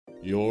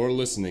You're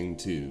listening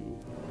to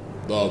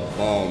the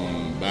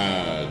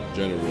Bombad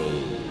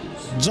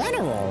Generals.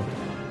 General?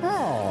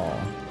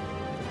 Oh.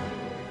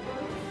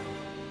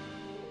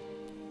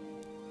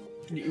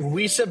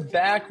 Lisa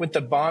back with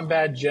the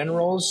Bombad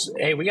Generals.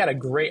 Hey, we got a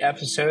great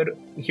episode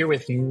here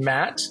with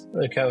Matt,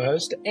 the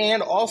co-host,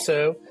 and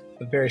also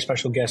a very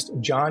special guest,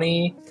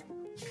 Johnny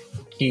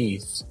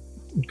Keys.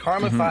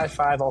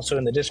 Karma55 also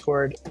in the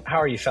Discord. How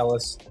are you,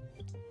 fellas?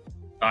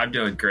 I'm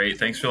doing great.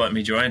 Thanks for letting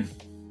me join.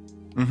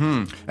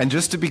 And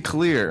just to be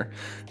clear,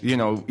 you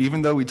know,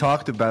 even though we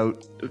talked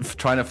about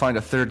trying to find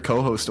a third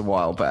co-host a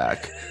while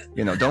back,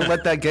 you know, don't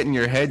let that get in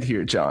your head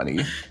here, Johnny.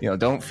 You know,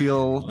 don't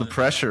feel the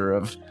pressure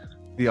of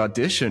the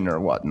audition or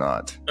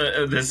whatnot.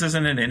 This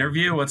isn't an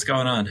interview? What's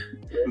going on?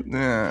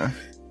 Yeah.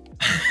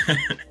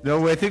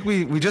 No, I think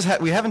we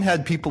haven't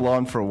had people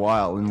on for a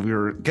while, and we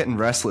were getting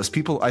restless.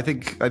 I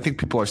think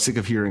people are sick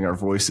of hearing our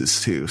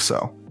voices too.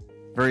 So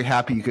very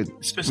happy we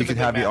could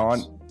have you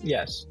on.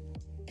 Yes.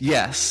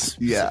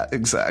 Yeah,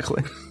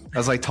 exactly.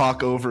 As I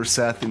talk over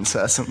Seth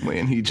incessantly,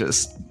 and he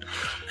just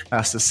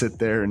has to sit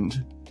there,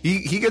 and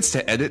he gets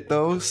to edit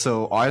though.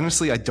 So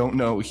honestly, I don't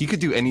know. He could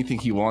do anything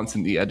he wants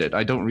in the edit.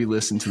 I don't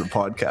re-listen to the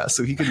podcast,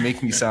 so he could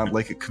make me sound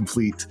like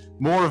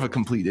more of a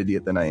complete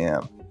idiot than I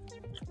am,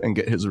 and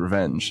get his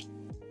revenge.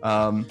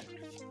 But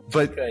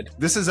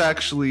this is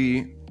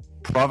actually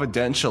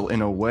providential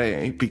in a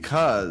way,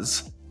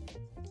 because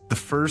the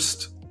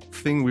first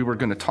thing we were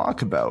going to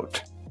talk about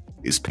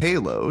is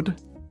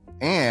Payload.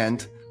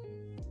 And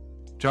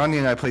Johnny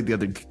and I played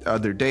the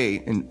other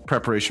day in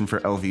preparation for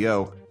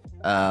LVO.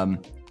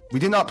 We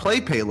did not play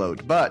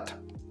Payload, but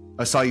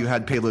I saw you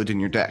had Payload in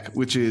your deck,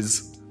 which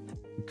is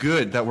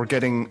good that we're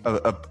getting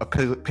a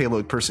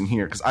Payload person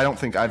here, because I don't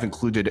think I've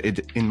included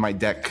it in my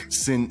deck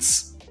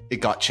since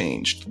it got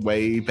changed.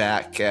 Way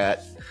back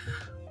at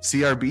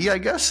CRB, I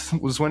guess,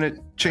 was when it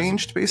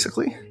changed,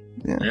 basically.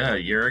 Yeah, a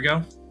year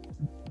ago.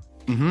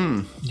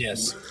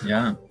 Yes.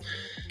 Yeah.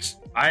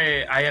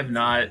 I have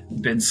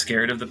not been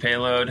scared of the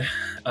Payload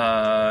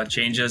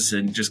changes,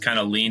 and just kind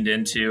of leaned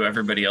into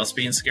everybody else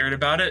being scared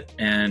about it.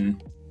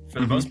 And for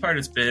the most part,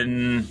 it's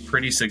been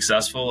pretty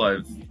successful.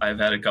 I've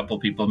had a couple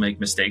people make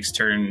mistakes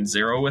turn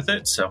 0 with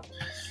it. So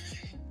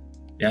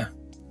yeah,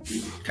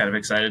 kind of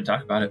excited to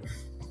talk about it.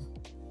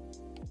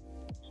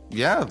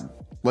 Yeah,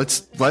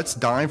 let's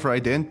dive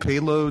right in.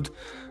 Payload.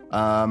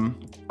 I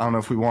don't know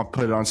if we want to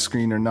put it on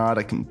screen or not.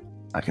 I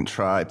can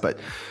try, but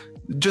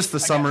just the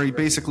summary.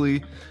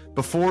 Basically,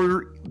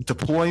 before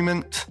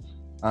deployment,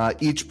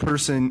 each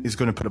person is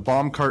going to put a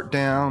bomb cart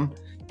down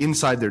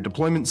inside their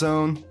deployment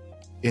zone,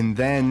 and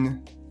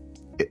then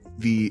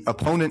the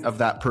opponent of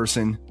that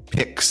person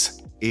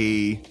picks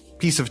a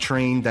piece of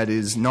terrain that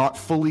is not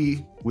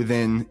fully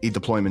within a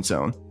deployment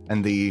zone,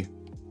 and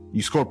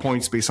you score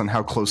points based on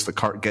how close the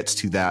cart gets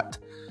to that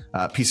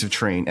piece of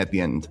terrain at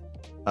the end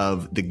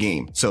of the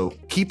game. So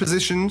key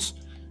positions,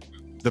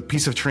 the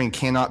piece of terrain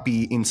cannot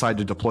be inside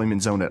the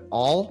deployment zone at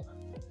all.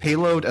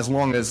 Payload, as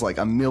long as like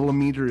a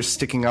millimeter is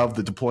sticking out of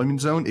the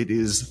deployment zone, it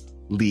is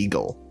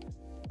legal.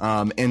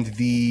 And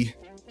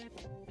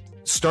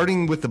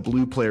starting with the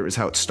blue player is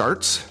how it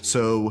starts.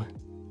 So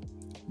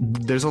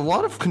there's a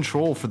lot of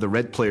control for the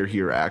red player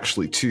here,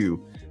 actually,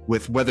 too,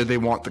 with whether they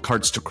want the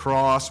cards to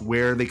cross,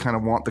 where they kind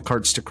of want the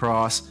cards to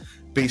cross,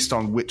 based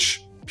on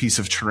which piece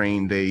of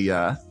terrain they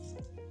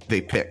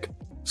pick.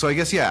 So I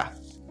guess, yeah,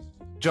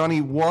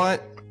 Johnny,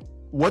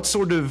 what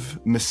sort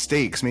of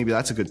mistakes, maybe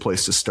that's a good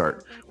place to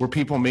start, were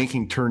people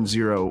making turn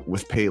 0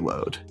 with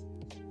Payload?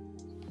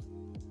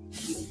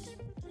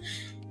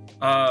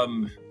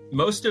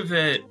 Most of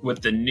it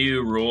with the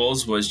new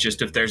rules was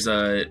just if there's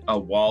a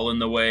wall in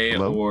the way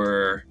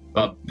or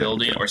a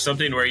building or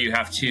something where you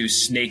have to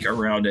snake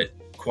around it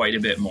quite a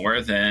bit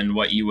more than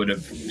what you would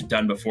have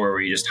done before,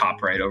 where you just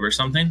hop right over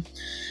something.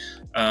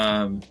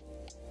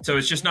 So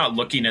it's just not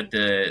looking at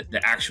the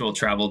actual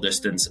travel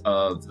distance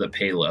of the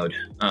payload.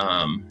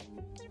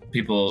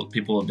 People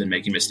have been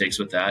making mistakes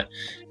with that.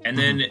 And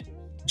then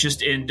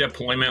just in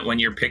deployment, when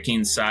you're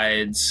picking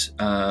sides,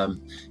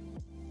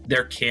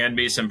 there can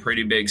be some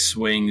pretty big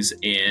swings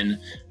in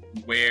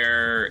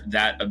where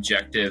that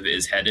objective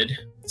is headed.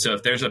 So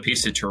if there's a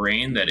piece of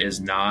terrain that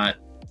is not,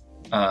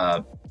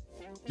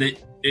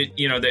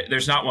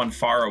 there's not one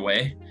far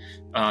away,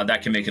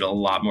 that can make it a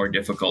lot more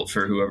difficult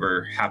for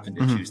whoever happened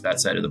to choose that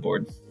side of the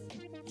board.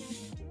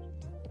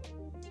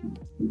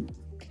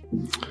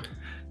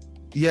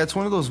 Yeah, it's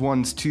one of those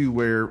ones too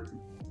where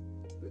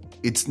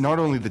it's not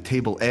only the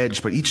table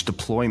edge, but each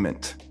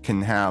deployment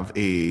can have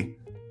a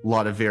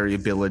lot of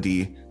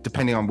variability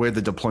depending on where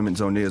the deployment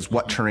zone is,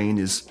 what terrain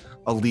is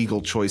a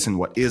legal choice and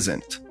what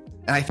isn't.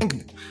 And I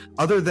think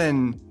other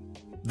than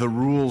the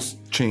rules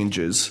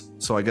changes,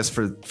 so I guess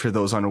for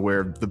those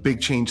unaware, the big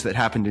change that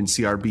happened in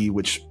CRB,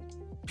 which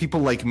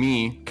people like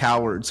me,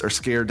 cowards, are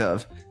scared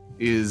of,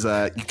 is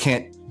you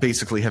can't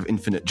basically have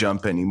infinite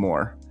jump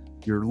anymore.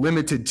 You're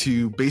limited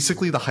to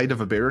basically the height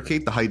of a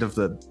barricade, the height of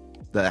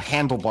the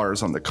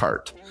handlebars on the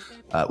cart,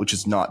 which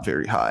is not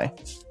very high.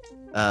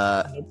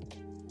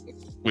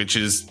 which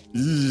is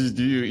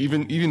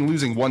even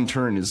losing one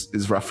turn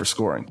is rough for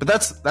scoring. But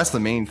that's the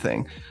main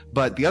thing.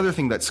 But the other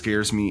thing that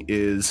scares me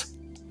is,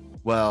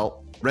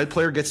 well, red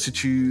player gets to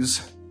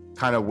choose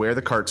kind of where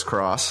the carts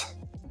cross,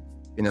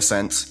 in a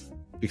sense,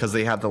 because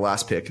they have the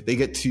last pick. They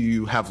get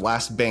to have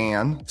last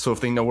ban. So if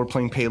they know we're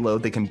playing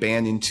payload, they can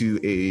ban into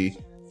a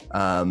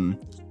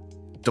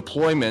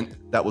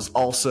deployment that was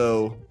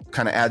also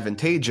kind of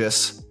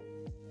advantageous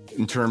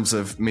in terms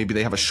of maybe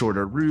they have a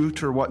shorter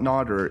route or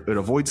whatnot, or it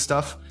avoids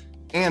stuff.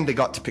 And they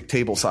got to pick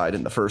table side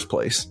in the first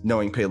place,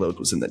 knowing payload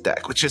was in the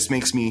deck, which just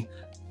makes me,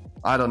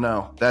 I don't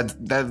know,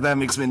 that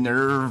makes me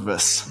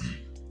nervous.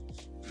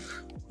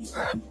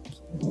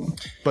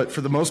 But for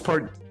the most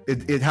part,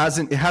 it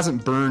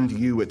hasn't burned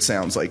you. It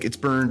sounds like it's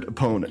burned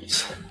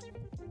opponents.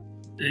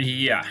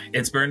 Yeah,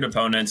 it's burned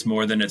opponents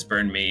more than it's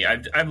burned me.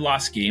 I've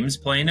lost games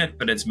playing it,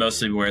 but it's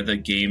mostly where the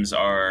games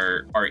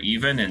are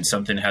even and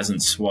something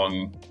hasn't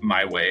swung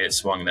my way; it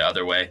swung the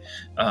other way,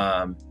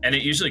 and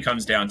it usually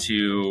comes down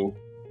to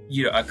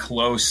a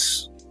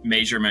close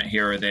measurement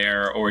here or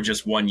there, or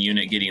just one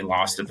unit getting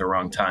lost at the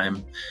wrong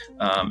time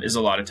is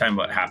a lot of time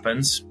what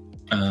happens.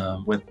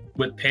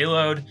 With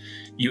payload,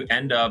 you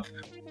end up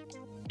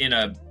in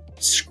a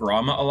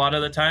scrum a lot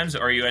of the times,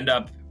 or you end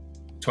up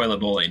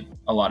toilet bowling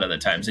a lot of the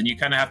times, and you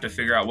kind of have to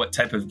figure out what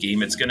type of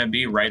game it's going to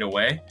be right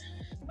away.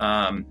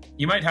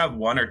 You might have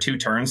 1 or 2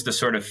 turns to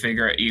sort of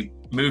figure out, you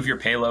move your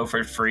payload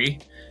for free,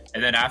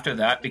 and then after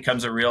that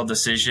becomes a real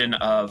decision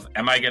of,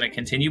 am I going to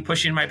continue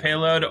pushing my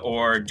payload,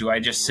 or do I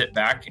just sit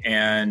back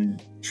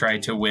and try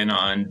to win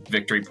on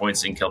victory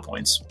points and kill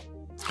points?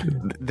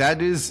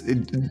 That is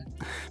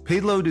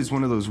payload is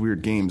one of those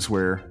weird games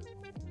where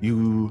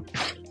you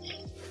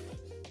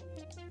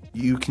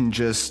can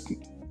just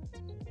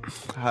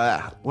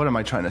what am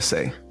I trying to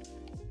say?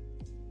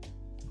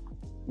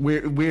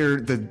 Where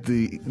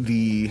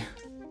the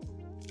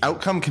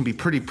outcome can be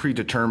pretty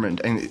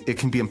predetermined, and it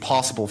can be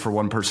impossible for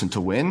one person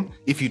to win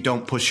if you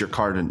don't push your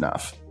card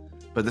enough.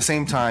 But at the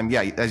same time,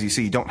 yeah, as you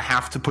see, you don't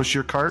have to push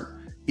your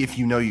card if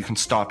you know you can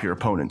stop your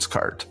opponent's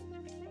card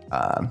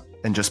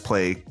and just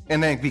play.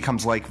 And then it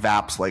becomes like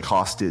VAPS, like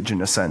Hostage,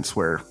 in a sense,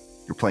 where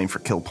you're playing for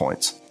kill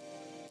points.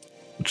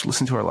 Which,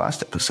 listen to our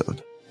last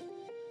episode.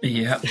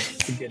 Yeah,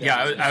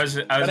 yeah.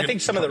 I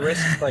think some of the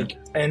risks, like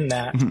in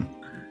that,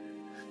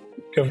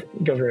 go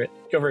for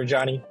it,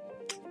 Johnny.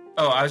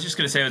 Oh, I was just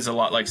going to say it was a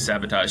lot like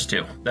Sabotage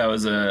too. That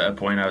was a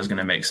point I was going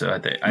to make. So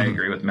I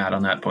agree with Matt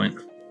on that point.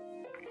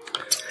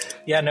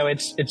 Yeah, no,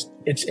 it's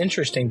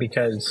interesting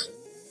because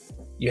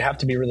you have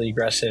to be really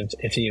aggressive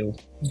if you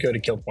go to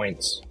kill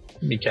points,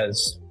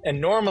 and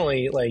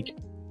normally, like,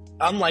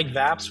 unlike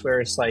VAPS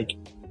where it's like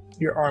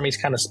your army's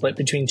kind of split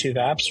between 2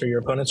 VAPs or your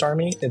opponent's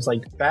army, it's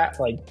like that,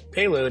 like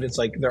payload, it's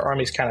like their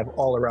army's kind of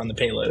all around the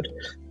payload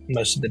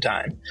most of the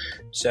time.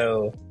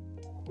 So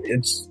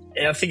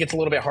I think it's a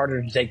little bit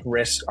harder to take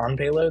risks on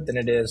payload than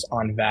it is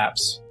on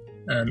VAPs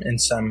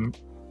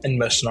in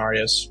most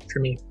scenarios for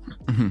me.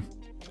 Mm-hmm.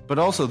 But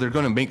also they're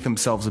going to make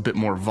themselves a bit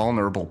more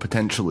vulnerable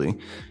potentially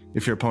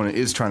if your opponent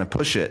is trying to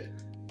push it.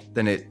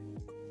 Then it,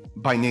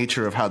 by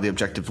nature of how the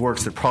objective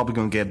works, they're probably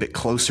going to get a bit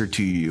closer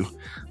to you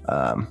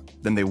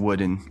than they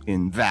would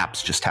in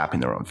VAPs, just tapping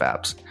their own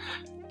VAPs.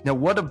 Now,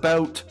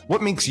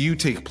 what makes you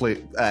take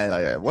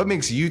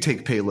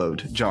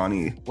payload,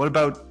 Johnny? What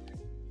about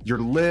your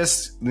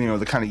list,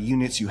 the kind of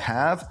units you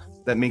have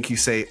that make you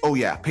say, oh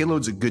yeah,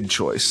 payload's a good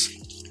choice?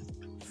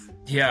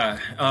 Yeah,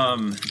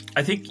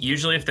 I think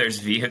usually if there's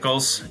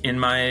vehicles in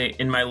my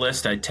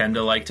list, I tend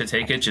to like to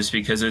take it just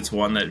because it's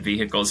one that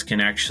vehicles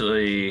can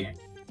actually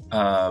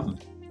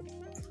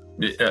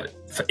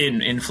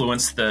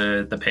influence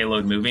the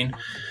payload moving.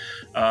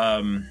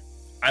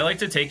 I like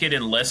to take it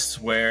in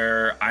lists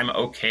where I'm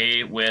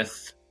okay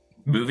with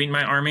moving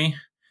my army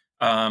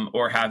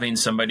or having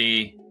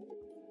somebody.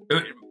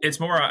 It's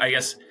more, I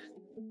guess,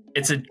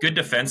 it's a good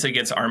defense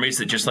against armies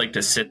that just like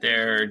to sit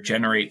there,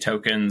 generate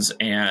tokens,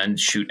 and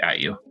shoot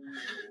at you.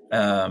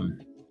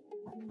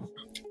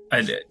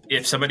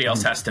 If somebody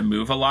else has to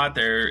move a lot,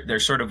 they're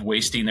sort of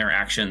wasting their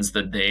actions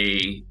that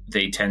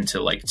they tend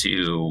to like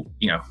to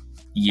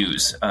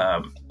use,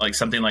 like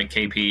something like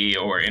KP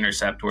or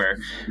Intercept, where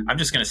I'm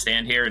just going to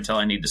stand here until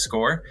I need to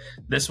score.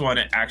 This one,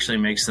 it actually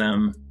makes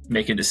them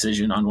make a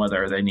decision on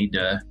whether they need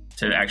to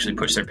actually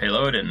push their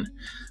payload and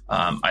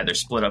either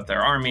split up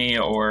their army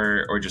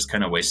or just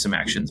kind of waste some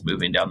actions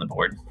moving down the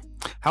board.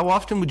 How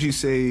often would you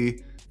say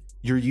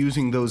you're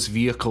using those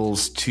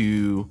vehicles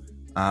to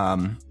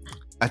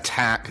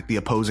attack the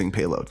opposing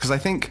payload? Because I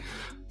think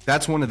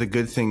that's one of the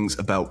good things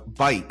about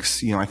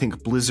bikes. I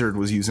think Blizzard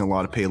was using a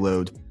lot of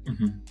payload.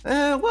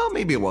 Mm-hmm. Well,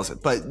 maybe it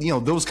wasn't, but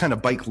those kind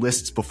of bike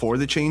lists before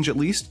the change, at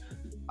least.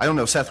 I don't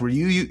know, Seth, were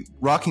you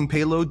rocking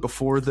payload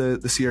before the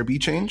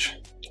CRB change?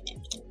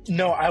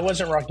 No, I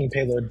wasn't rocking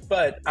payload,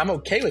 but I'm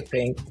okay with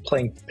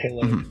playing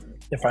payload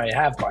if I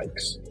have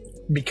bikes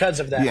because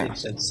of that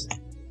instance.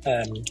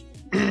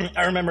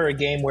 I remember a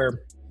game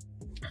where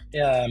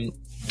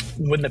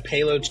when the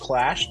payloads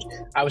clashed,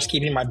 I was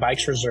keeping my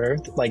bikes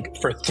reserved like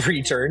for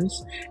 3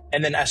 turns,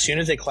 and then as soon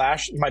as they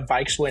clashed, my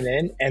bikes went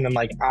in, and then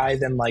I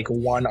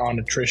won on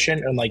attrition,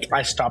 and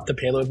I stopped the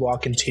payload while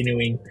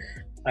continuing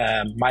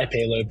my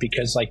payload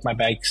because my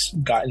bikes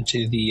got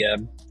into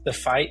the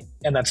fight,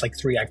 and that's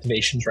 3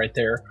 activations right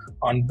there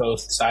on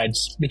both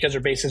sides because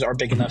their bases are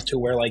big enough to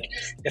where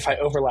if I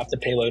overlap the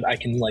payload, I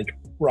can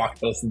rock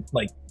both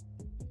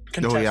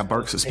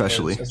Barks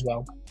especially as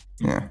well.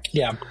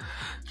 Yeah.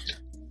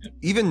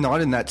 Even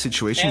not in that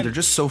situation, and they're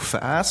just so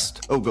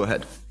fast. Oh, go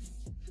ahead.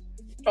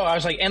 Oh, I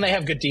was and they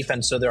have good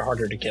defense, so they're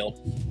harder to kill.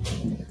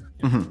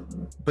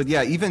 Mm-hmm. But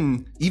yeah,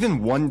 even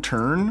one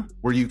turn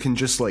where you can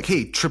just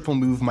hey, triple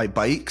move my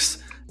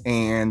bikes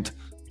and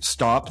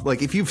stop.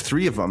 If you have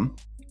 3 of them,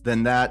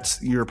 then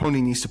your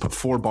opponent needs to put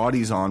 4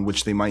 bodies on,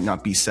 which they might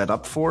not be set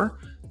up for.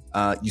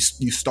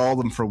 You stall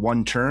them for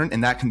 1 turn,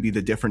 and that can be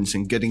the difference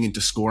in getting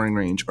into scoring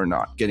range or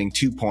not, getting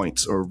 2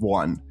 points or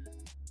 1,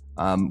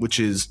 which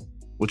is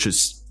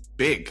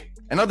big.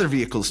 And other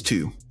vehicles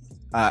too.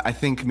 I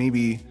think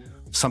maybe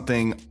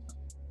something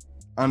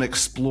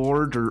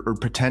unexplored or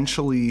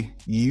potentially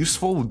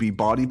useful would be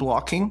body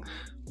blocking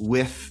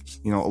with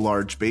a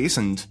large base.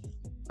 And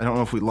I don't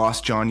know if we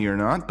lost Johnny or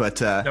not,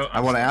 but no, I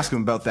want to ask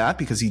him about that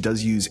because he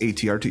does use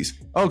ATRTs.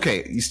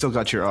 Okay, you still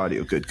got your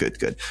audio. Good.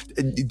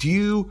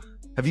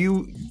 Have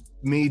you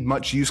made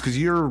much use, because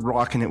you're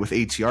rocking it with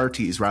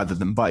ATRTs rather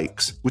than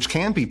bikes, which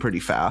can be pretty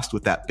fast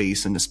with that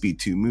base and the speed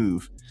 2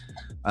 move.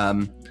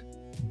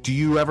 Do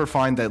you ever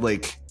find that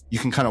you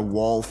can kind of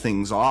wall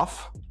things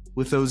off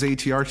with those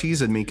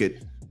ATRTs and make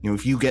it,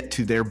 if you get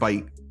to their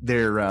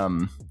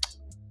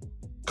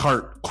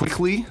cart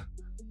quickly,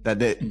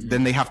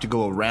 then they have to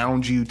go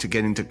around you to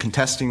get into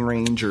contesting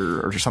range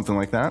or something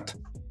like that?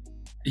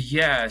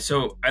 Yeah,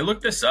 so I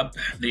looked this up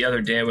the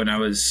other day when I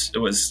was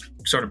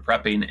sort of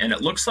prepping, and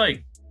it looks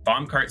like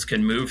bomb carts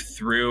can move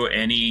through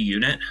any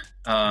unit.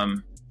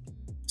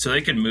 So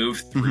they can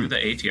move through the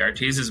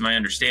ATRTs is my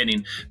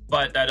understanding,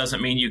 but that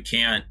doesn't mean you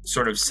can't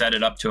sort of set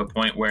it up to a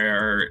point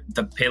where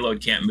the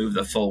payload can't move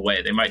the full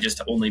way. They might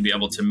just only be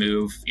able to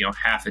move,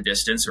 half a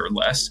distance or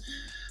less.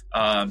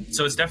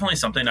 So it's definitely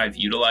something I've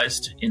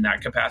utilized in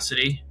that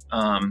capacity,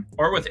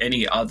 or with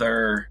any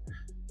other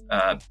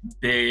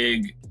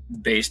big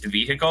based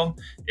vehicle.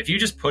 If you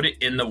just put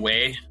it in the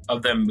way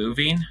of them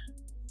moving,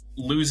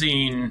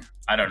 losing,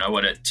 I don't know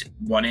what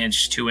 1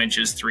 inch, 2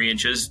 inches, 3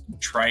 inches,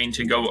 trying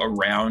to go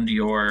around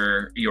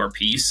your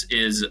piece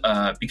is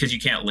because you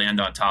can't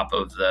land on top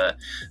of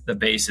the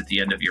base at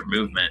the end of your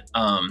movement,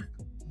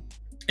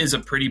 is a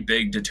pretty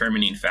big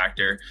determining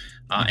factor,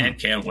 and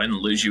can win and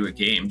lose you a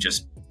game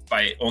just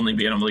by only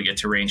being able to get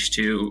to range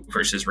 2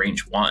 versus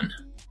range 1.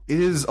 It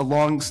is a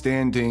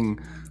long-standing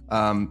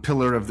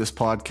pillar of this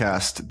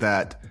podcast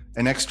that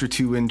an extra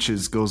 2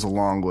 inches goes a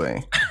long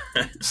way.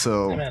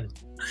 So Amen.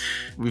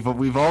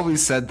 We've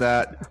always said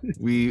that.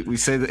 We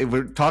say that if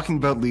we're talking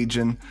about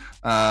Legion,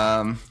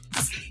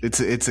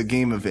 it's a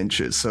game of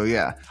inches. So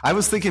yeah, I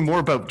was thinking more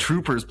about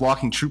troopers,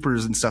 blocking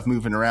troopers and stuff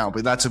moving around,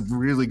 but that's a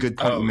really good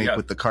point you make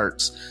with the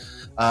carts.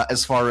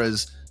 As far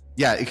as,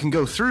 yeah, it can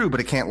go through,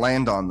 but it can't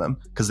land on them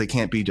because they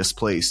can't be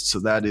displaced. So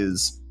that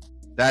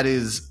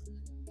is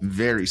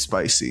very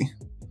spicy,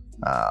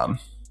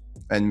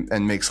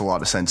 and makes a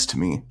lot of sense to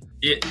me.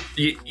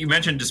 You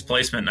mentioned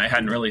displacement, and I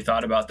hadn't really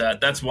thought about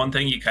that. That's one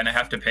thing you kind of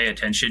have to pay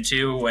attention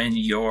to when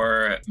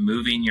you're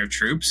moving your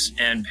troops,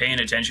 and paying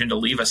attention to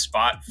leave a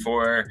spot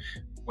for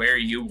where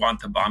you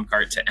want the bomb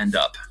cart to end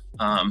up.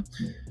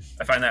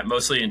 I find that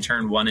mostly in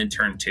turn 1 and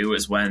turn 2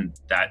 is when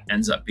that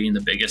ends up being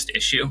the biggest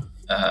issue,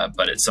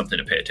 but it's something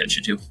to pay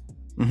attention to.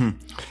 Mm-hmm.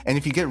 And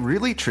if you get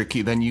really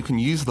tricky, then you can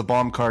use the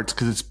bomb carts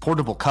because it's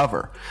portable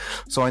cover.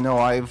 So I know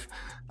I've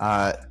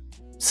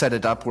set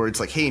it up where it's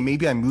hey,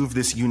 maybe I move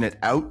this unit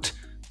out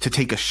to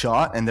take a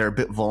shot and they're a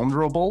bit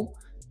vulnerable,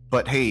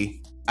 but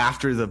hey,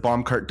 after the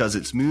bomb cart does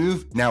its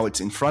move, now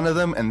it's in front of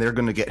them and they're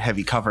going to get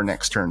heavy cover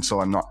next turn, so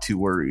I'm not too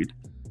worried.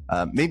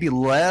 Maybe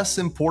less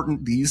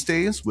important these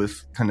days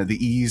with kind of the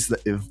ease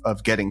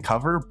of getting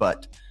cover,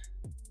 but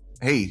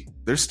hey,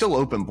 there's still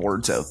open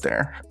boards out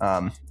there,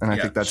 and I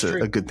think that's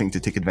a good thing to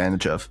take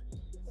advantage of.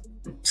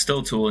 Still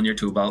a tool in your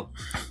tool belt.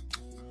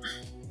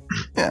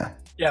 Yeah.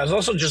 Yeah, it's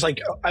also just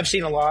I've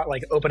seen a lot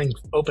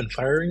open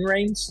firing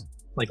lanes.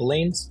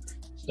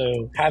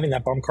 So having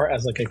that bomb cart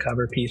as a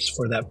cover piece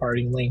for that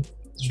firing lane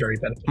is very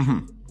beneficial.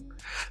 Mm-hmm.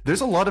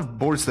 There's a lot of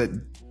boards that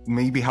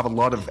maybe have a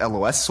lot of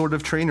LOS sort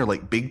of terrain or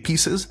big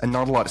pieces and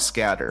not a lot of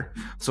scatter.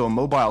 So a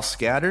mobile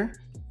scatter,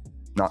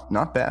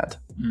 not bad.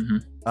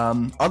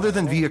 Mm-hmm. Other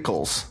than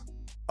vehicles,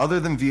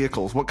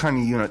 what kind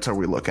of units are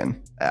we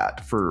looking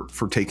at for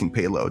taking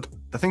payload?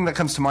 The thing that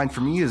comes to mind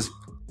for me is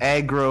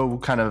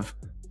aggro kind of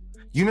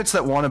units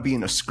that want to be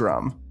in a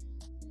scrum.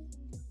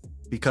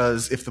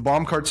 Because if the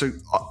bomb carts are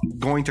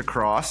going to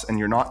cross and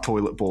you're not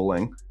toilet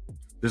bowling,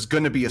 there's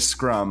going to be a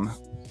scrum,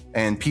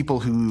 and people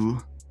who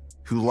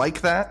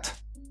like that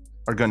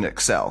are going to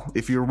excel.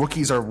 If your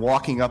Wookiees are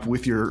walking up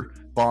with your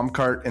bomb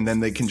cart and then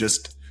they can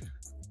just,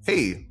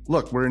 hey,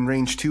 look, we're in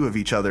range 2 of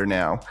each other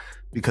now,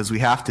 because we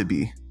have to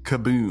be.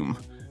 Kaboom.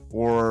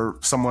 Or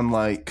someone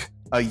like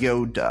a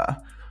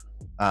Yoda,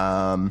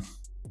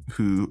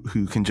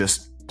 who can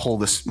just pull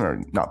this,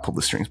 or not pull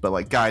the strings, but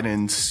like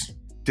guidance,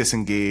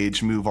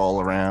 disengage, move all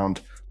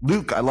around.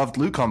 Luke, I loved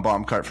Luke on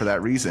Bomb Cart for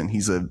that reason.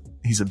 He's a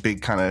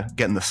big kind of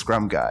getting the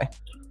scrum guy.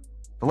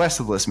 The rest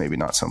of the list maybe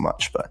not so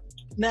much, but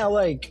Now,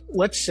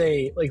 let's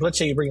say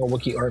you bring a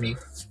Wookiee army.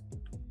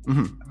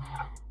 Mhm.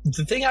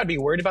 The thing I'd be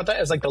worried about that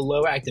is like the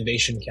low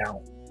activation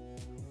count.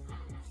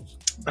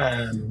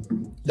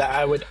 That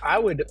I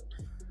would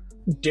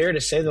dare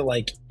to say that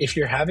like if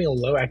you're having a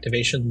low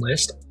activation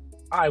list,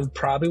 I would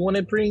probably want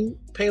to bring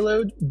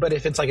payload. But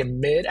if it's like a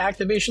mid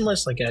activation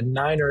list, like a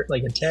 9 or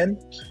like a 10,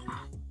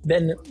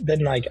 then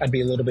like I'd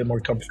be a little bit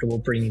more comfortable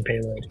bringing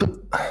payload.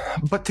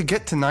 But to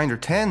get to 9 or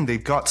 10,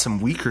 they've got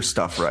some weaker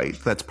stuff, right?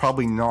 That's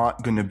probably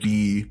not going to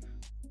be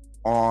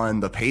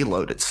on the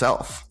payload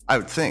itself, I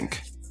would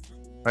think.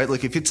 Right?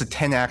 Like if it's a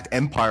 10-act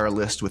Empire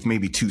list with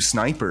maybe 2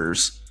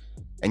 snipers,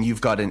 and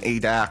you've got an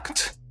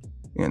 8-act,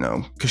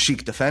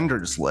 Kashyyyk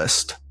Defenders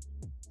list,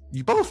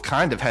 you both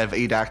kind of have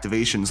 8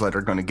 activations that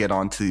are going to get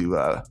onto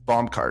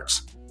bomb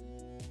carts.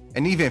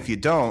 And even if you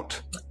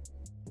don't,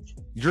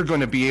 you're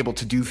going to be able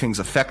to do things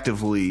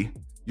effectively.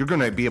 You're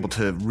going to be able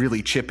to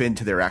really chip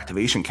into their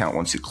activation count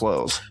once you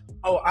close.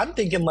 Oh, I'm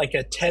thinking like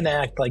a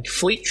 10-act like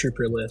Fleet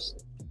Trooper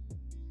list.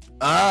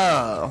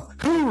 Oh,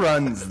 who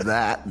runs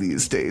that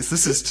these days?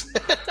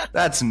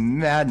 That's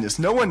madness.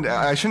 No one,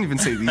 I shouldn't even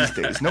say these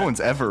days. No one's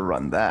ever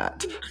run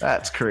that.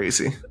 That's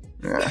crazy.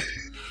 Yeah.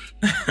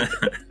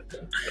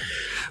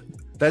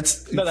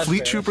 That's Fleet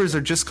fair. Troopers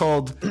are just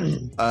called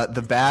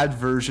the bad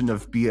version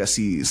of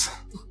BSEs.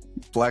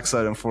 Black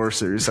Side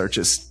Enforcers are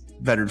just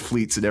better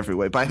fleets in every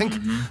way. But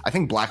I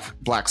think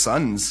Black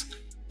Suns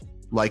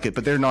like it,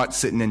 but they're not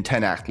sitting in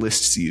 10-act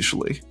lists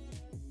usually.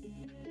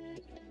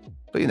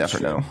 But you never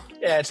know.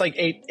 Yeah, it's like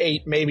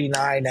 8 maybe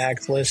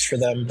 9-act list for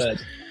them,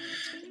 but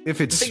if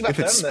it's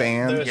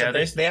spanned,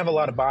 they have a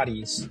lot of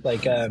bodies.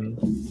 Like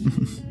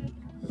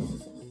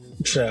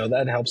so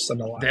that helps them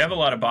a lot. They have a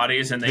lot of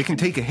bodies, and they can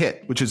take a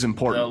hit, which is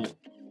important.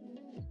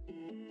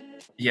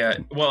 Yeah,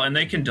 well, and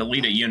they can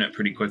delete a unit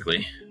pretty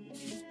quickly.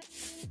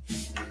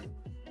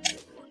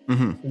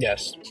 Mm-hmm.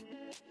 Yes.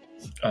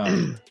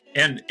 And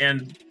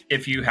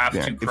if you have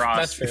to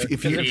cross,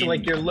 if you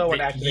like you're low on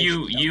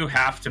activation, you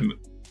have to.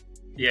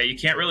 Yeah, you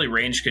can't really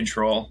range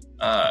control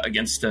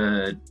against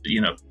they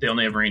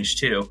only have range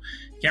 2. You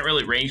can't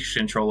really range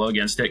control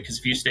against it because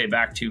if you stay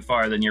back too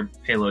far, then your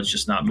payload's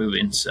just not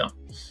moving. So,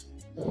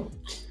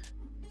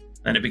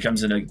 and it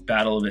becomes a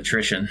battle of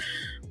attrition.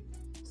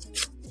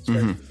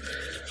 Mm-hmm.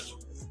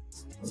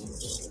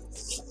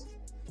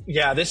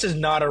 Yeah, this is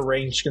not a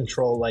range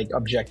control like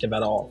objective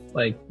at all.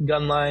 Like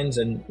gun lines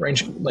and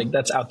range, like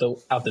that's out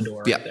the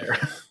door right there.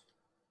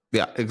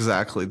 Yeah,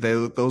 exactly.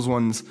 Those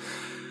ones.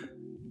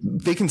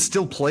 They can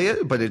still play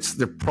it, but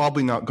they're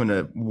probably not going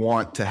to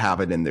want to have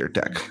it in their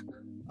deck.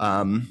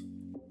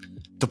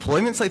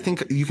 Deployments, I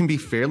think you can be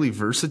fairly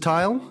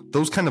versatile.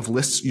 Those kind of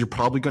lists, you're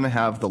probably going to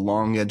have the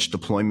long edge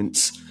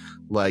deployments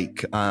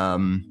like,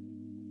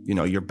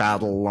 your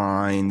battle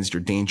lines,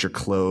 your danger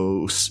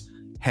close,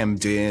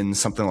 hemmed in,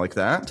 something like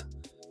that.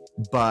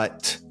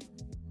 But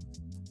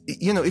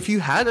if you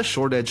had a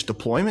short edge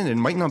deployment, it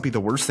might not be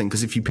the worst thing,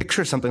 because if you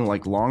picture something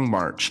like Long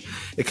March,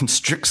 it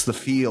constricts the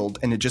field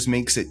and it just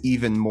makes it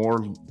even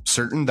more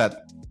certain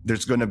that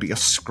there's going to be a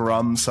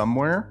scrum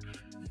somewhere.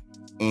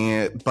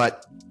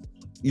 But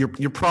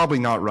you're probably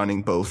not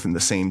running both in the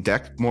same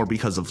deck, more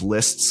because of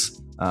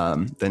lists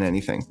than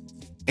anything.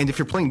 And if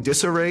you're playing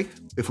Disarray,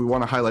 if we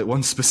want to highlight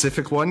one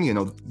specific one,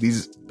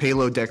 these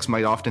payload decks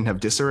might often have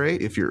Disarray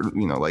if you're,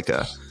 like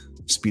a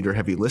speeder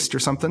heavy list or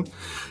something.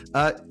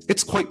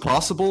 It's quite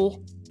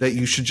possible that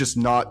you should just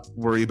not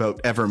worry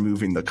about ever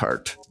moving the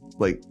cart.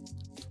 Like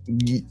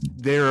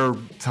there are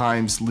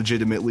times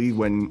legitimately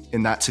when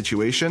in that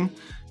situation,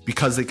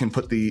 because they can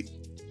put the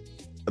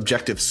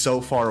objective so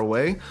far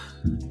away,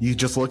 you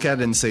just look at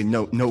it and say,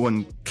 no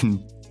one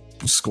can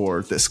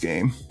score this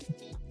game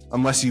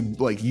unless you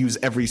like use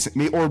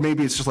or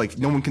maybe it's just like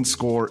no one can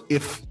score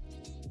if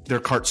their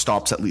cart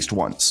stops at least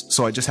once.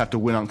 So I just have to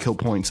win on kill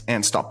points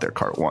and stop their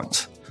cart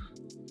once.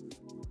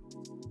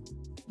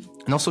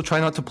 And also try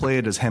not to play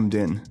it as hemmed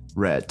in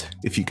red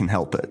if you can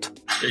help it.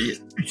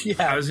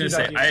 Yeah, I was going to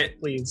say,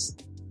 please.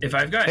 If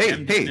I've got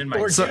hemmed in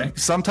my deck,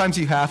 sometimes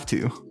you have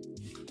to.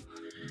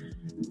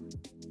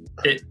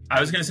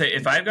 I was going to say,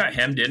 if I've got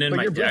hemmed in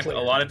my deck, a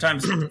lot of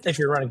times, if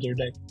you're running your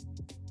deck,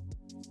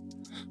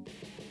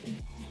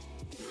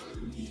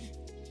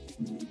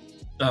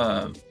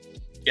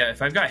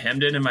 if I've got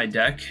hemmed in my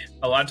deck,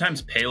 a lot of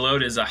times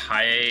payload is a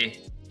high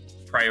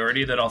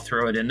priority that I'll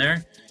throw it in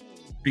there.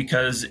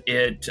 Because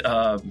it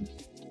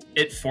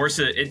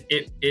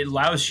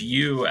allows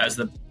you as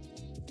the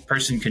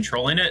person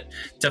controlling it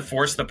to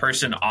force the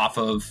person off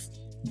of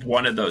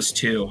one of those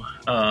two.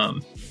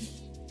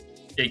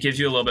 it gives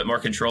you a little bit more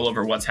control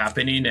over what's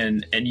happening,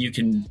 and gives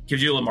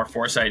you a little more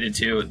foresight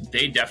into,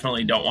 they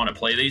definitely don't want to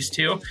play these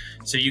two,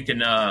 so you can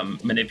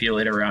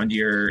manipulate around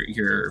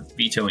your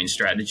vetoing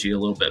strategy a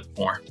little bit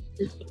more.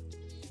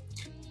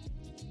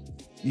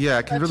 Yeah,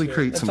 it can That's really true.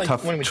 create That's some like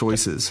tough when we-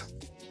 choices.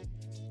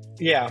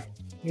 Yeah,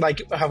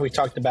 like how we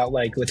talked about,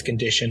 like with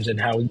conditions and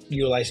how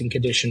utilizing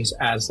conditions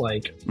as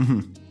like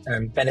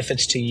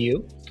benefits to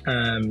you.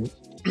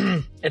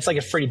 It's like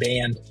a free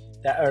band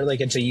or like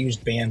it's a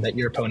used band that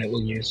your opponent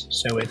will use.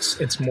 So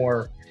it's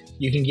more,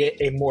 you can get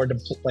a more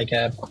like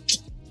a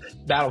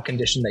battle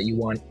condition that you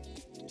want.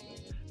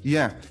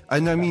 Yeah,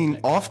 and I mean,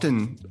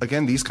 often,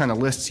 again, these kind of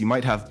lists, you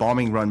might have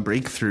bombing run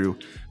breakthrough.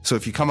 So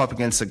if you come up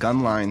against a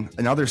gun line,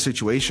 in other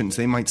situations,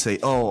 they might say,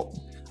 oh,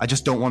 I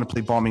just don't want to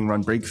play bombing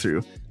run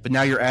breakthrough. But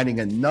now you're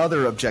adding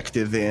another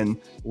objective in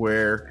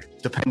where,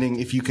 depending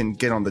if you can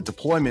get on the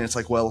deployment, it's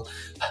like, well,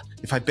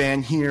 if I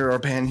ban here or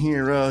ban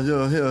here,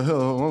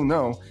 oh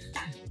no.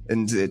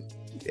 And it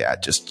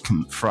just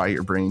can fry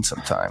your brain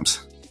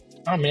sometimes.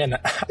 Oh man,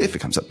 If it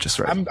comes up just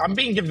right. I'm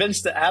being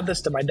convinced to add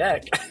this to my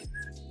deck.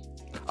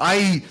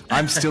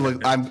 I'm still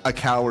I'm a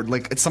coward.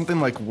 Like, it's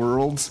something like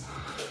Worlds.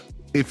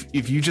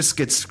 If you just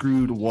get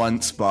screwed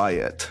once by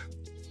it,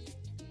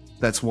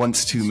 that's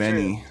once too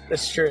many.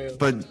 That's true.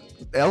 But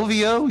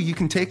LVO, you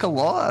can take a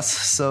loss,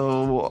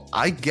 so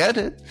I get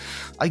it.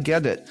 I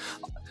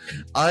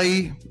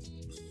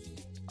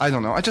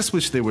don't know. I just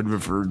wish they would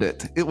revert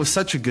it. It was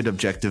such a good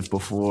objective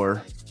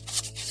before.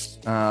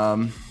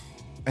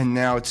 And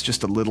now it's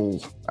just a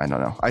little, I don't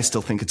know. I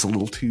still think it's a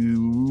little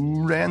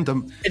too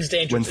random. It's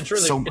dangerous.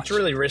 It's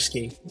really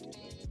risky.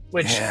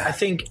 Which I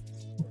think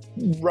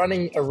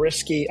running a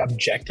risky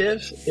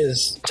objective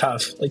is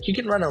tough. Like, you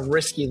can run a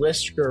risky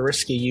list or a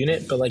risky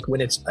unit, but like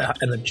when it's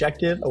an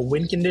objective, a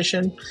win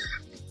condition,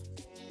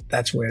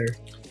 that's where.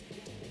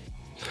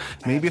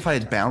 Maybe if I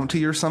had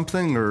bounty or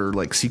something, or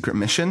like secret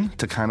mission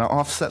to kind of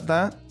offset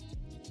that.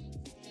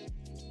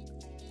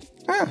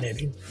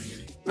 Maybe.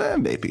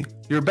 Maybe.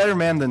 You're a better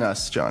man than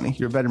us, Johnny.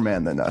 You're a better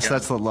man than us. Yeah.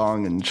 That's the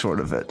long and short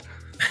of it.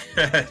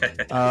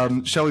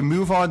 Shall we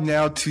move on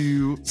now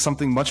to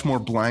something much more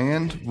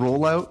bland?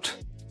 Rollout.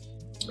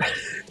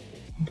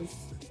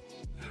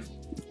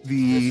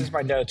 This is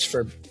my notes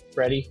for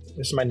Ready.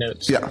 This is my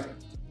notes. Yeah.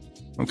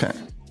 Okay.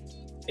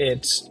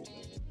 It's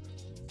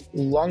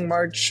Long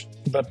March,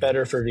 but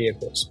better for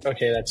vehicles.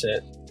 Okay, that's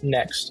it.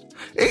 Next.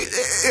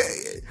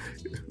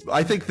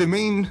 I think the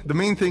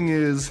main thing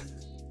is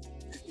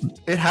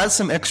it has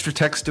some extra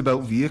text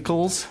about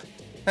vehicles.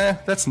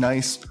 That's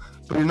nice,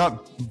 but you're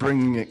not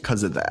bringing it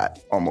because of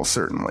that, almost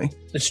certainly.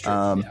 It's true.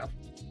 Yeah.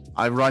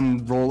 I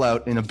run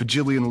rollout in a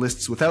bajillion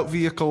lists without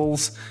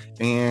vehicles,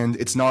 and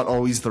it's not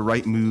always the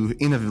right move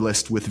in a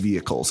list with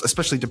vehicles,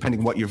 especially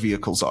depending what your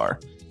vehicles are.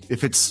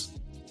 If it's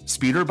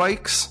speeder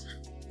bikes,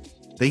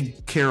 they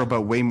care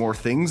about way more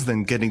things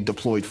than getting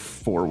deployed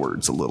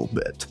forwards a little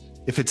bit.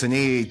 If it's an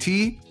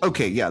AAT,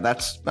 okay, yeah,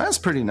 that's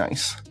pretty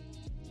nice.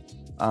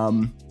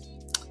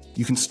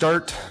 You can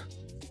start.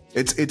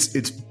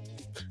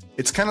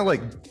 It's kind of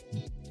like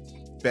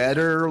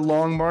better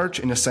Long March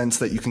in a sense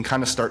that you can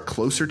kind of start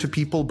closer to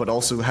people, but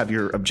also have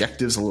your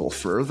objectives a little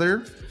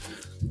further.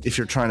 If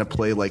you're trying to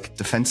play like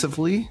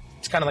defensively,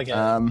 it's kind of like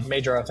a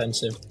major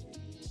offensive.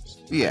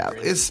 Yeah,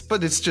 it's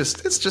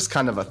just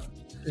kind of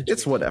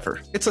it's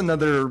whatever. It's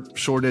another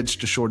short edge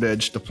to short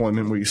edge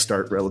deployment where you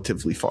start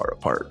relatively far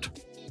apart.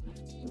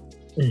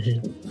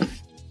 Mm-hmm.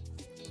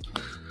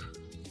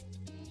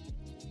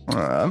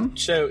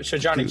 So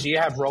Johnny, do you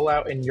have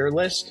rollout in your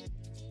list?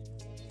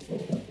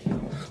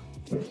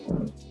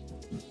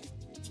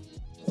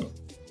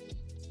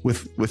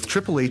 With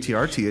triple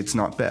ATRT, it's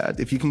not bad.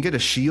 If you can get a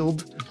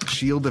shield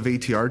of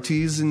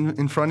ATRTs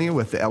in front of you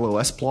with the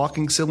LOS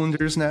blocking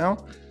cylinders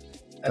now,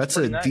 that's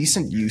a nice,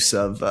 decent use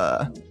of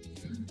the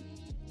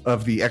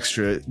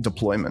extra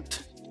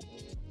deployment.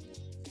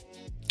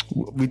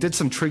 We did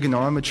some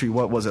trigonometry.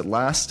 What was it,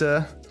 last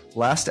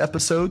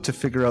episode, to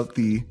figure out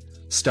the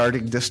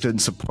starting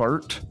distance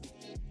apart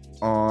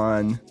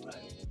on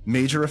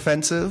major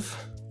offensive?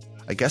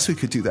 I guess we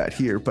could do that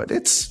here, but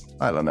it's,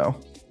 I don't know,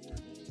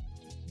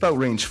 about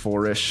range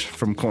 4-ish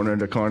from corner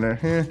to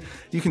corner.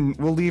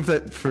 We'll leave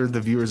that for the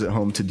viewers at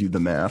home to do the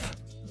math.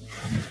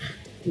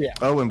 Yeah.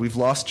 Oh, and we've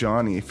lost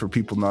Johnny for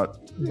people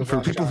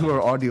who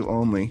are audio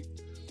only.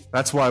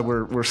 That's why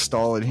we're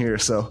stalling here.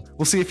 So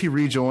we'll see if he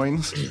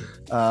rejoins.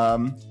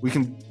 We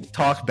can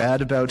talk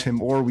bad about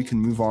him, or we can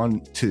move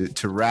on to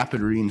rapid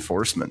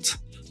reinforcements.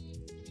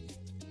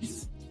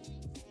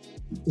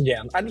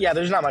 Yeah.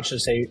 There's not much to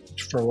say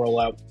for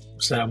rollout.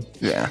 So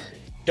yeah,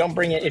 don't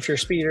bring it if you're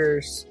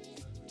speeders.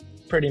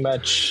 Pretty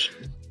much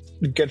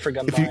good for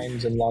gun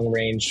lines and long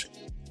range.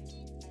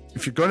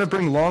 If you're going to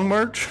bring Long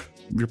March,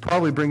 you're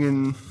probably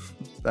bringing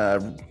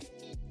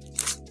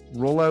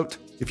rollout.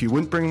 If you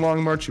wouldn't bring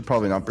Long March, you're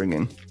probably not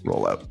bringing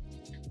rollout.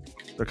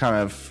 They're kind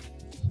of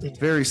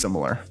very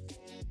similar.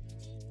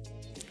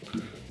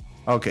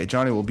 Okay,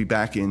 Johnny will be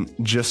back in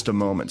just a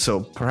moment. So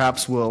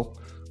perhaps we'll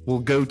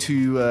go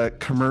to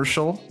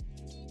commercial,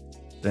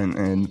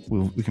 and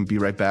we can be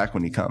right back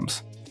when he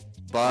comes.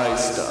 Buy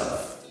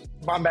stuff.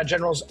 Bombad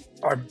Generals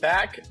are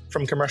back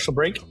from commercial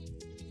break.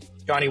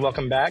 Johnny,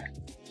 welcome back.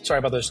 Sorry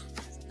about those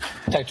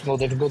technical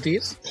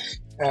difficulties.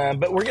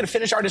 But we're going to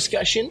finish our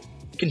discussion,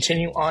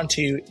 continue on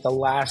to the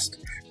last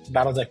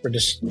battle deck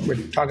we're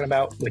talking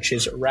about, which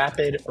is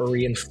Rapid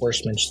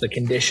Reinforcements, the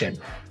condition.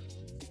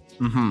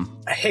 Mm-hmm.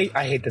 I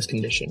hate this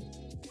condition.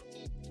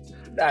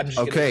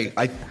 Okay,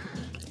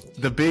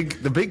 the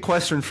big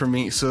question for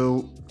me.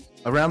 So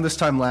around this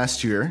time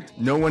last year,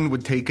 no one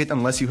would take it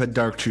unless you had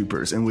Dark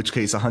Troopers, in which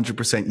case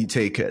 100% you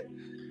take it.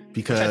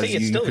 Because I think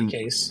it's still the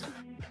case.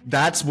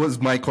 That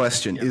was my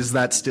question. Yeah. Is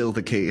that still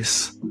the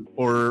case?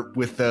 Or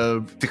with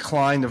the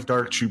decline of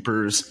Dark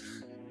Troopers,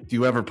 do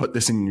you ever put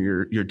this in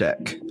your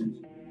deck?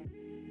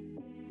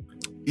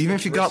 Even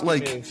if you got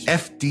like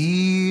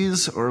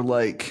FDs or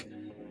like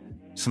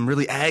some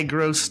really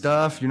aggro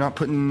stuff, you're not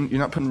putting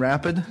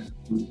Rapid?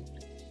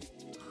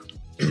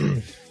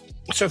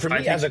 So for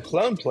me as a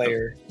clone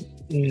player,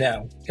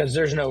 no, because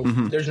there's no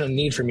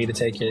need for me to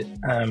take it.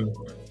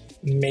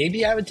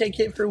 Maybe I would take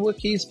it for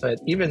Wookiees, but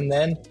even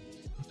then,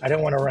 I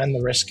don't want to run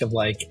the risk of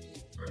like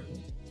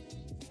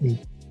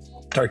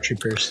Dark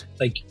Troopers.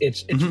 Like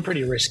it's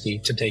pretty risky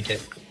to take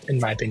it, in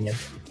my opinion.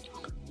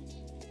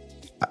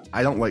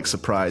 I don't like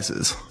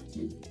surprises.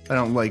 I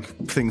don't like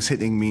things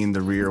hitting me in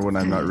the rear when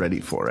I'm not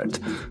ready for it.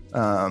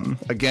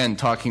 Again,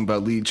 talking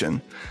about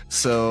Legion.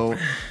 So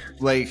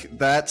like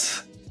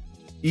that's,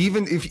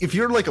 even if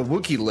you're like a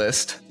Wookiee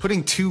list,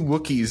 putting 2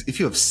 Wookiees, if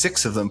you have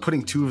 6 of them,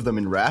 putting 2 of them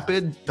in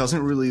Rapid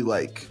doesn't really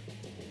like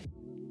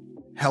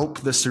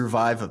help the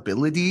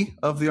survivability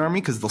of the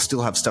army, because they'll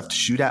still have stuff to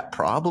shoot at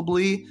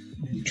probably.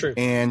 True.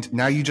 And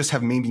now you just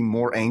have maybe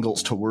more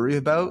angles to worry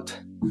about.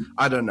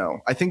 I don't know.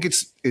 I think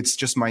it's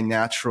just my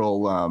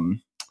natural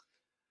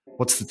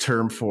what's the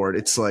term for it?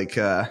 It's like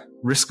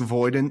risk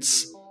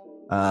avoidance,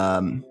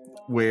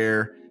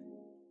 where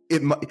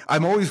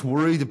I'm always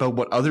worried about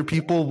what other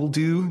people will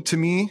do to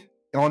me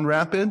on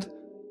Rapid,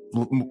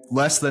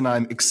 less than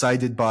I'm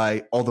excited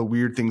by all the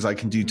weird things I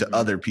can do to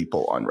other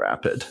people on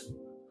Rapid.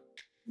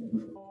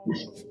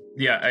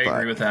 Yeah, I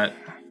agree with that.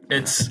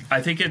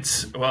 I think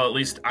it's, well, at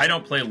least I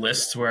don't play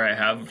lists where I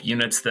have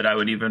units that I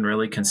would even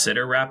really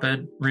consider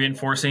Rapid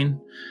reinforcing.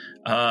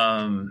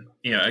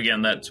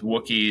 Again, that's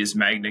Wookiees,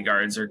 Magna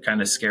Guards are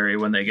kind of scary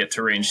when they get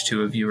to range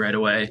 2 of you right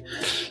away.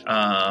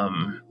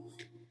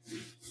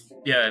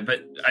 Yeah, but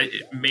I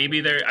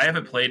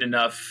haven't played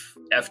enough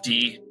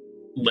FD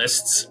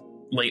lists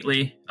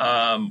lately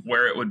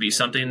where it would be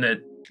something that,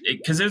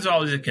 because there's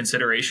always a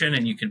consideration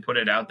and you can put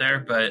it out there,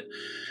 but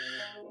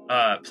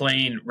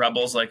playing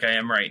Rebels like I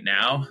am right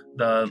now,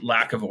 the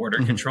lack of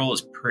order control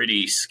is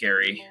pretty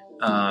scary.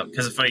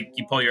 Because if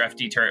you pull your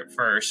FD turret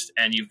first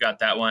and you've got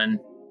that one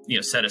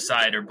set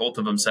aside, or both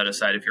of them set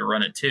aside if you're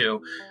running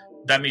 2,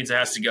 that means it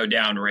has to go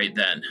down right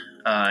then.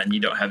 And you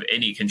don't have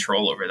any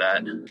control over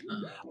that.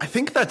 I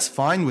think that's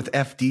fine with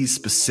FDs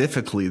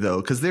specifically,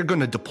 though, because they're going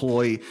to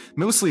deploy.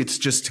 Mostly it's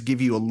just to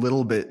give you a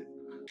little bit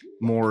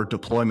more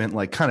deployment,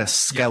 like kind of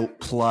scout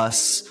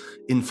plus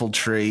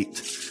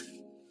infiltrate.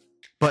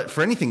 But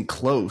for anything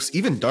close,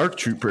 even Dark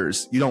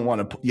Troopers, you don't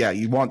want to. Yeah,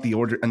 you want the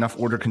enough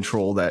order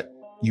control that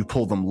you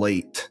pull them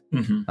late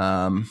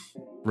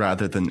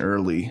rather than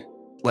early.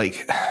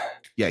 Like,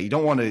 yeah, you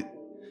don't want to.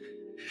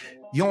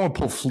 You don't want to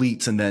pull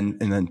fleets and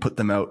then put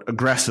them out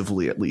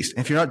aggressively, at least.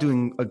 If you're not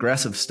doing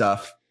aggressive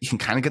stuff, you can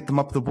kind of get them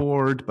up the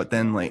board, but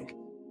then like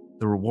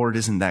the reward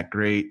isn't that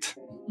great.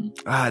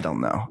 I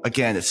don't know.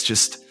 Again, it's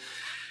just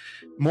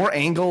more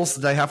angles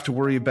that I have to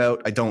worry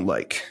about. I don't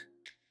like.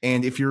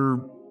 And if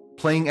you're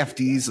playing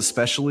FDs,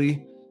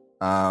 especially,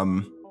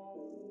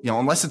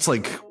 unless it's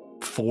like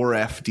 4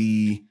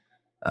 FD,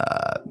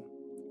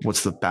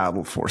 what's the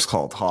battle force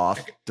called?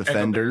 Hoth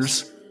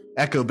Defenders,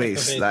 Echo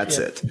Base. That's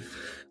it.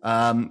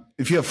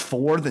 If you have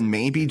 4, then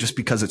maybe, just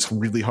because it's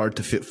really hard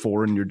to fit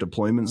 4 in your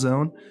deployment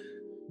zone.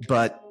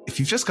 But if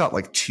you've just got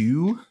like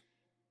 2,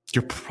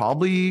 you're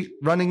probably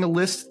running a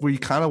list where you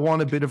kind of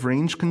want a bit of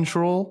range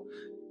control,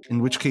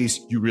 in which case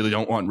you really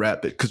don't want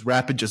Rapid, because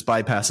Rapid just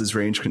bypasses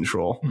range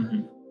control.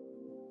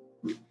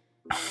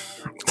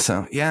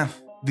 So yeah,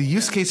 the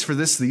use case for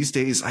this these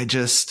days, I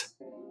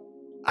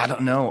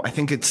don't know. I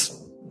think it's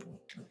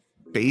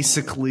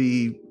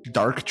basically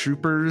Dark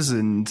Troopers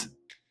and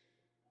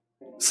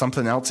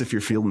something else if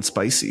you're feeling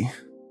spicy.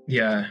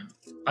 Yeah,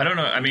 I don't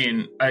know. I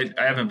mean, I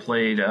haven't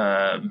played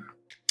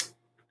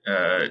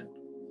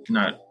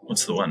not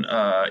what's the one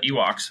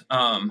Ewoks.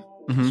 I'm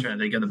trying to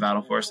think of the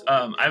battle force.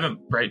 I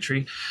haven't Bright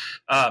Tree.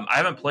 I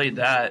haven't played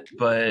that,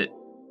 but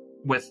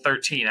with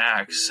 13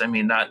 acts, I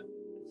mean, that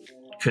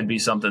could be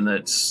something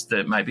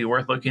that might be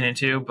worth looking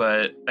into.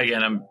 But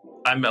again,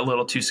 I'm a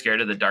little too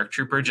scared of the Dark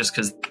Trooper, just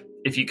because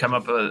if you come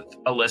up with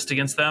a list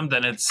against them,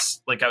 then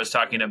it's like I was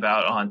talking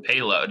about on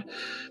Payload.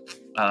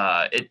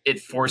 It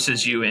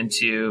forces you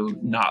into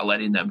not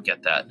letting them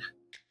get that.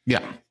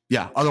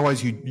 Yeah.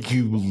 Otherwise, you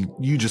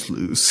just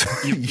lose.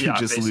 You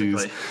just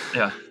lose.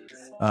 Yeah.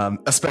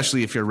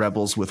 Especially if you're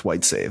Rebels with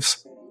white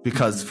saves.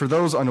 Because for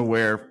those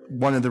unaware,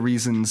 one of the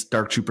reasons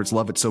Dark Troopers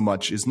love it so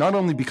much is not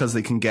only because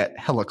they can get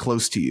hella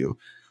close to you,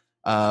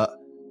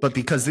 but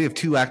because they have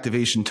 2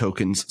 activation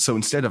tokens. So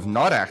instead of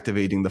not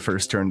activating the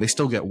first turn, they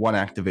still get 1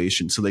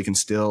 activation. So they can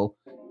still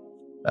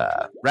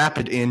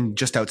rapid in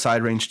just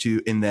outside range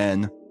 2 and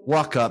then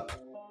walk up,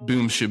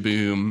 boom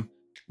shaboom,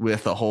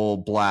 with a whole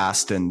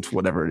blast and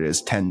whatever it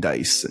is, 10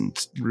 dice,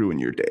 and ruin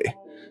your day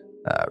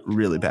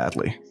really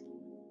badly.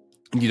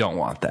 You don't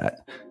want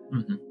that.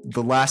 Mm-hmm.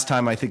 The last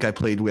time I think I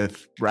played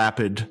with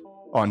Rapid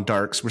on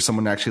Darks where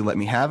someone actually let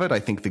me have it, I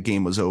think the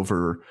game was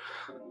over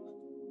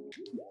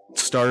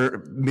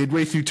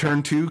midway through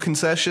turn 2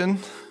 concession.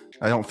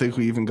 I don't think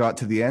we even got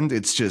to the end.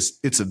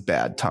 It's a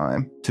bad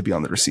time to be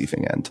on the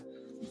receiving end.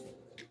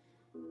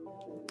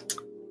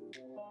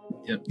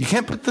 Yep. You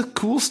can't put the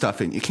cool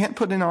stuff in. You can't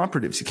put in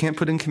operatives. You can't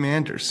put in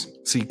commanders.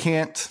 So you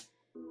can't,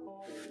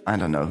 I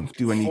don't know,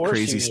 do any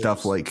crazy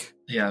stuff like...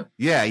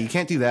 Yeah, you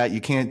can't do that.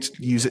 You can't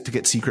use it to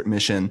get secret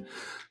mission.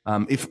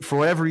 If for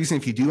whatever reason,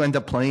 if you do end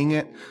up playing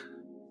it,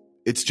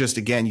 it's just,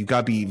 again, you got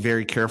to be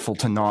very careful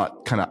to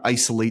not kind of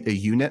isolate a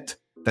unit.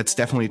 That's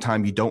definitely a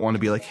time you don't want to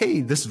be like, hey,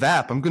 this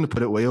VAP, I'm going to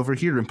put it way over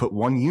here and put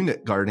 1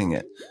 unit guarding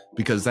it.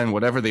 Because then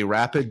whatever they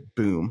rapid,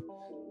 boom,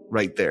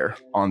 right there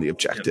on the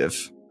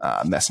objective,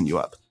 messing you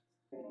up.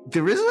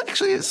 There is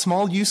actually a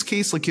small use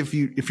case, like if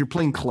you're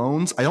playing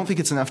clones, I don't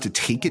think it's enough to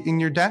take it in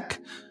your deck.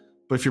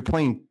 But if you're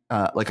playing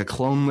like a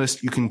clone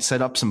list, you can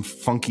set up some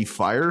funky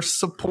fire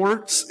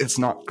supports. It's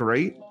not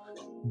great,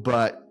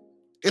 but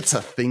it's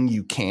a thing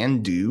you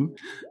can do.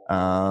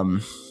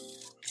 But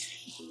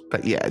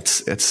yeah,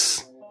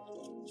 it's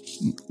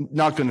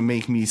not going to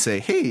make me say,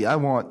 hey, I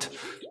want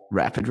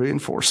rapid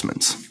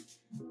reinforcements.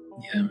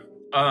 Yeah.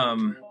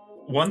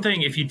 One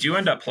thing, if you do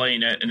end up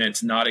playing it and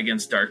it's not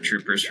against Dark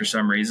Troopers for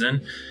some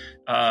reason,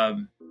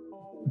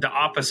 the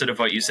opposite of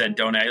what you said,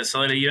 don't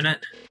isolate a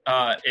unit.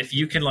 If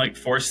you can like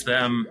force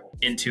them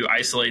into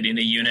isolating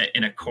a unit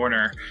in a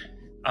corner,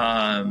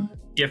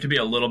 you have to be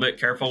a little bit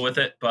careful with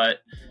it. But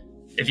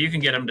if you can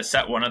get them to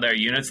set one of their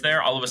units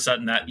there, all of a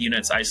sudden that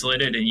unit's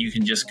isolated and you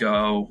can just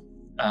go,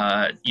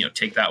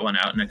 take that one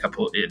out in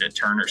a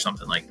turn or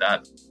something like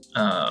that.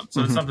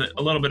 So it's something,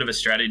 a little bit of a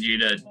strategy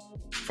to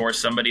force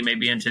somebody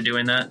maybe into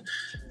doing that.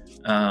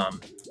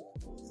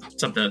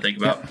 Something to think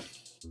about. Yeah.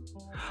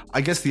 I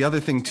guess the other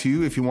thing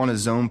too, if you want to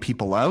zone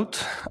people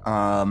out,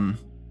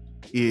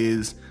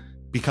 is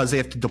because they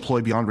have to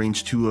deploy beyond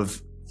range 2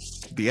 of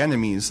the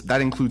enemies,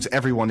 that includes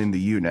everyone in the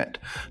unit.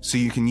 So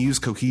you can use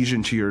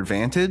cohesion to your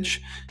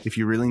advantage if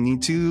you really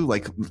need to.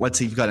 Like, let's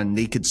say you've got a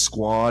naked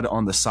squad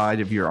on the side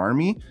of your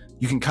army,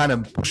 you can kind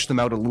of push them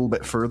out a little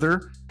bit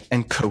further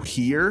and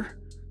cohere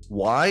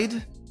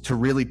wide to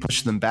really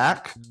push them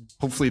back.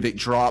 Hopefully they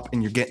drop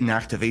and you're getting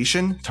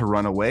activation to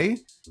run away.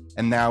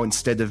 And now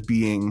instead of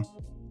being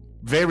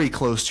very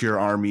close to your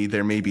army,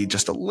 they're maybe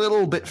just a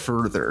little bit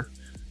further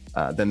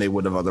than they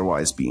would have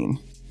otherwise been.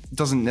 It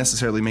doesn't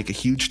necessarily make a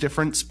huge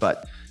difference,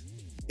 but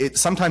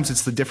sometimes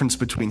it's the difference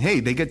between, hey,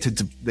 they get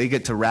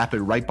to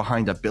rapid right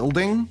behind a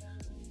building,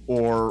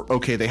 or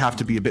okay, they have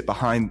to be a bit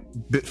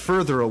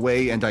further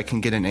away, and I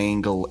can get an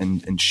angle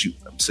and shoot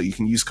them. So you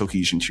can use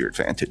cohesion to your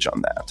advantage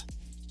on that.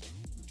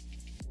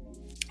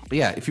 But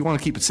yeah, if you want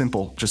to keep it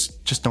simple,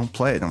 just don't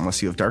play it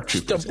unless you have Dark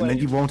Troopers, and then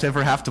you won't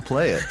ever have to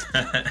play it.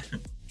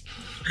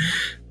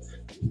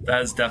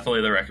 That's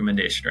definitely the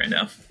recommendation right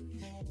now.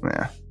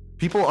 Yeah.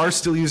 People are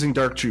still using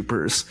Dark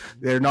Troopers.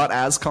 They're not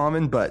as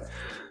common, but,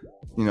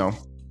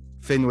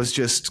 Finn was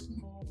just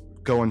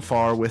going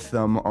far with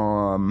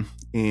them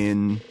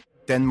in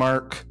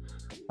Denmark.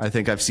 I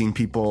think I've seen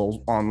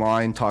people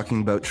online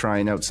talking about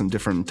trying out some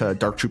different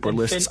Dark Trooper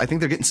lists. I think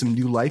they're getting some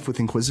new life with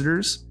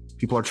Inquisitors.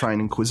 People are trying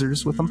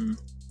Inquisitors with them.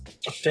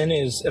 Finn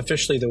is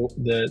officially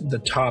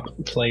the top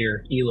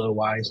player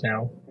Elo-wise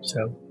now,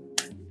 so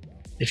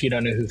if you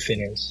don't know who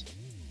Finn is.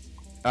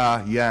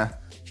 Yeah.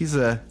 He's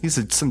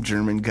some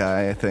German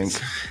guy, I think.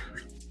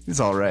 He's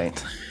all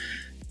right.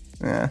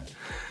 Yeah.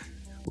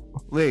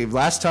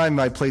 Last time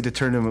I played a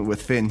tournament with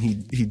Finn,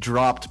 he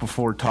dropped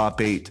before top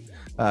 8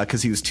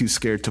 because he was too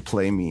scared to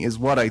play me, is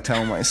what I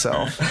tell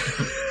myself.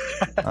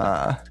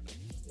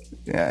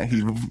 Yeah,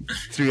 he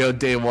threw out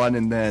day 1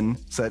 and then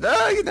said,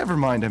 never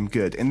mind, I'm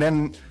good. And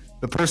then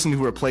the person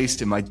who replaced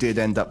him, I did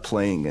end up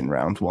playing in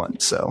round 1,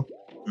 so...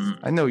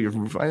 I know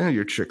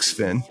your tricks,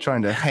 Finn.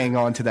 Trying to hang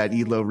on to that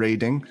Elo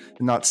rating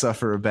and not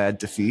suffer a bad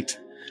defeat.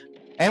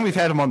 And we've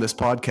had him on this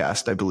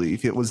podcast, I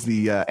believe. It was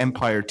the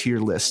Empire tier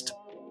list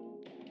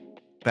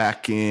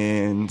back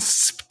in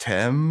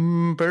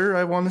September,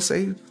 I want to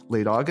say,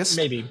 late August.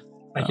 Maybe.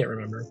 I can't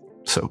remember.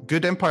 So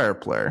good Empire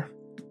player.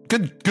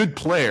 Good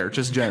player,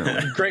 just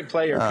generally. Great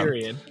player,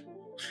 period.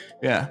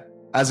 Yeah.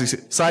 As we say,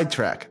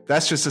 sidetrack.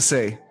 That's just to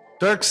say,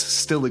 Darks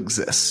still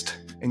exist,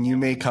 and you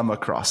may come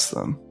across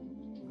them.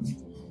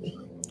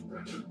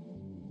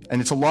 And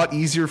it's a lot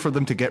easier for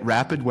them to get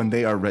rapid when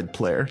they are red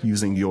player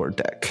using your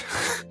deck.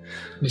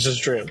 This is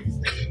true.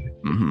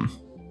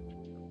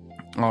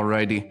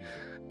 Alrighty.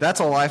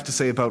 That's all I have to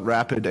say about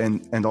rapid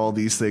and all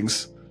these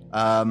things.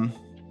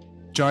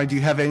 John, do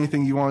you have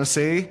anything you want to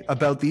say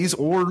about these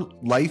or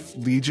Life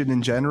Legion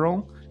in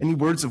general? Any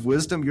words of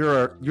wisdom?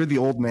 You're the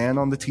old man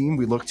on the team.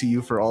 We look to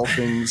you for all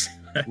things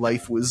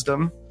life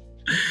wisdom.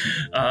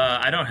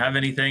 I don't have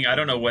anything. I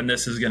don't know when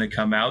this is going to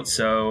come out.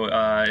 So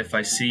if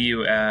I see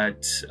you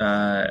at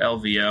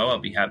LVO, I'll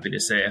be happy to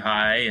say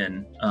hi.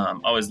 And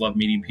always love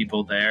meeting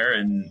people there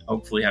and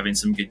hopefully having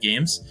some good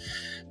games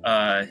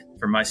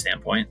from my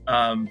standpoint.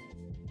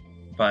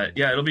 But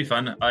yeah, it'll be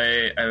fun.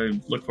 I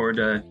look forward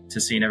to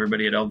seeing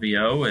everybody at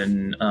LVO.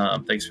 And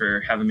thanks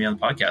for having me on the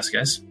podcast,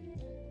 guys.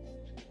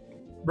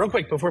 Real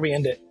quick before we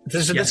end it,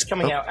 this is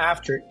coming out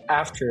after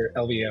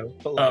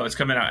LVO. But it's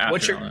coming out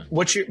after.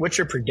 What's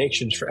your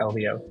predictions for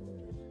LVO?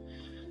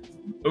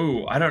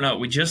 Oh, I don't know.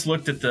 We just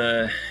looked at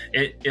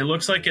it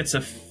looks like it's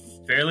a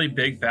fairly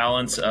big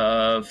balance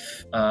of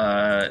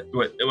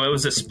what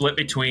was it, split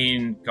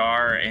between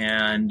GAR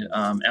and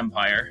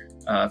Empire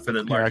for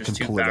the largest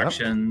two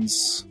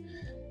factions.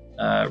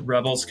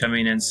 Rebels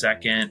coming in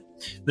second.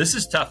 This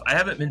is tough. I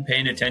haven't been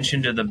paying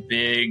attention to the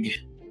big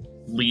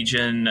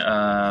Legion.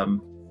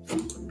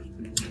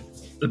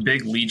 The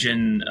big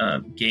Legion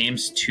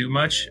games too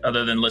much,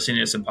 other than listening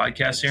to some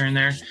podcasts here and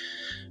there.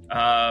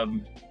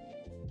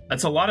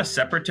 That's a lot of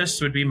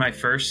separatists would be my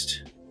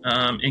first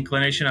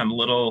inclination. I'm a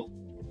little,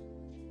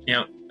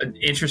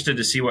 interested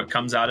to see what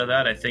comes out of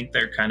that. I think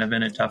they're kind of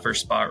in a tougher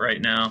spot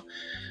right now.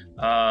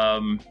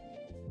 And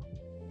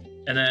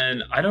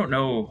then I don't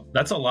know.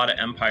 That's a lot of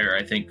Empire,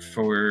 I think,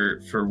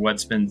 for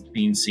what's been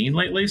being seen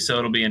lately. So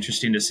it'll be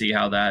interesting to see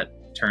how that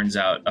turns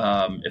out.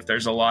 If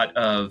there's a lot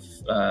of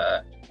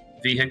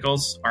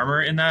vehicles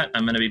armor in that,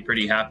 I'm going to be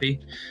pretty happy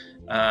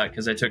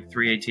because I took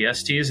 3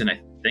 ATSTs and I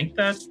think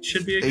that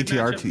should be a good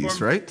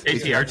ATRTs, right?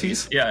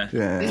 ATRTs, yeah. 3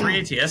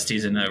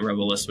 ATSTs in a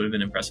Rebel list would have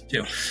been impressive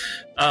too.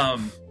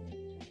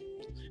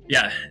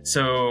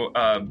 So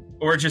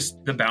or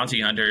just the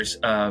bounty hunters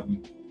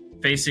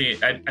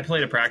facing. I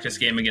played a practice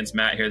game against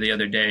Matt here the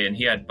other day, and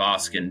he had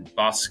Bosk, and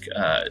Bosk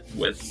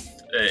with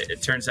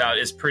it turns out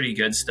is pretty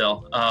good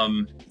still.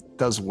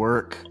 Does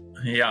work.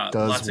 Yeah,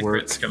 lots of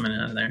crits coming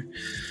out of there.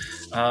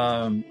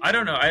 I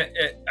don't know. I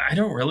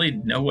don't really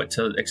know what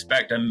to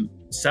expect.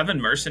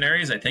 7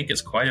 mercenaries, I think,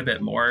 is quite a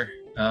bit more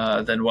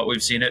than what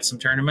we've seen at some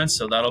tournaments.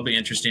 So that'll be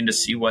interesting to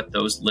see what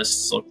those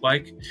lists look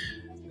like.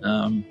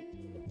 I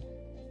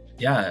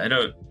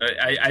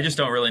just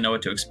don't really know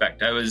what to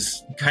expect. I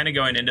was kind of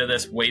going into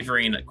this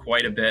wavering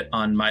quite a bit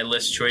on my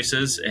list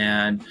choices,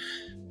 and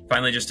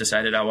finally just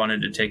decided I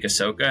wanted to take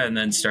Ahsoka, and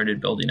then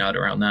started building out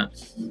around that.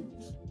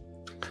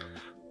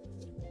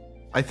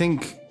 I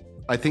think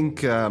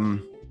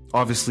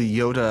obviously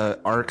Yoda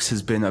Arcs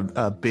has been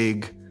a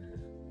big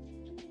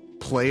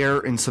player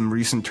in some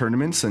recent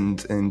tournaments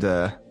and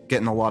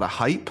getting a lot of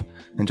hype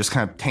and just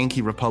kind of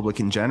tanky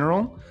Republic in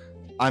general.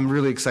 I'm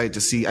really excited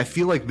to see. I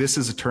feel like this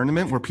is a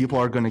tournament where people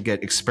are going to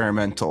get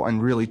experimental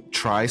and really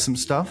try some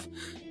stuff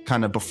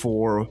kind of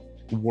before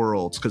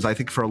Worlds, because I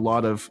think for a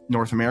lot of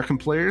North American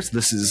players,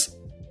 this is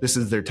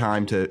their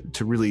time to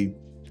really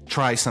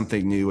try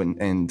something new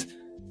and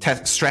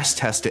stress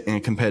test it in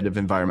a competitive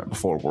environment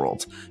before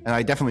Worlds. And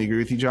I definitely agree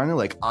with you, Johnny.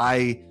 Like,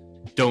 I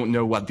don't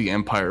know what the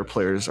Empire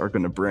players are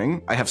going to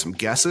bring. I have some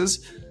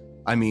guesses.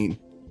 I mean,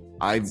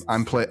 I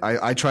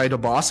tried a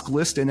Bosk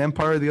list in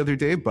Empire the other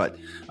day, but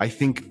I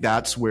think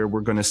that's where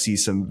we're going to see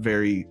some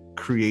very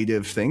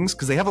creative things,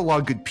 because they have a lot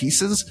of good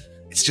pieces.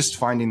 It's just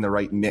finding the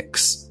right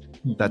mix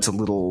that's a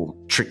little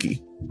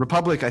tricky.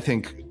 Republic, I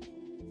think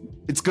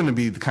it's going to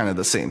be kind of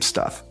the same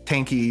stuff.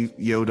 Tanky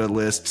Yoda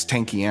lists,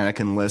 tanky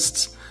Anakin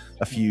lists,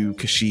 a few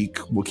Kashyyyk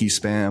Wookiee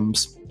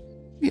spams.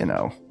 You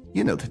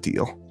know the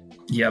deal.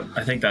 Yep,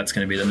 I think that's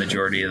going to be the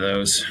majority of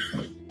those.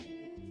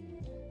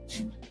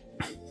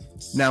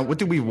 Now, what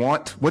do we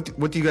want? What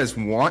do you guys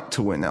want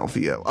to win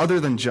LVO, other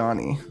than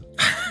Johnny?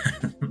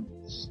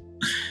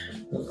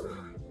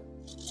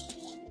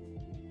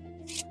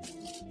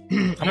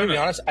 I'm gonna be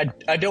honest.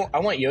 I don't. I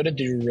want Yoda to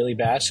do really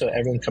bad, so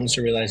everyone comes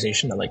to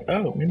realization that, like,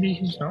 oh, maybe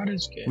he's not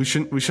as good. We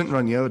shouldn't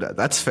run Yoda.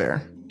 That's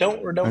fair.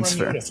 Don't run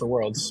fair. Yoda for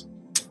Worlds.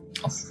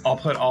 I'll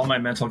put all my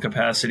mental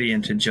capacity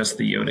into just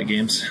the Yoda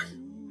games.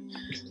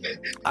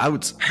 I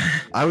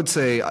would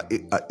say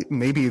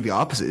maybe the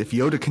opposite. If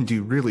Yoda can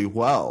do really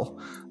well,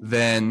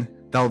 then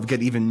that'll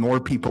get even more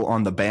people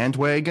on the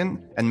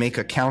bandwagon and make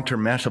a counter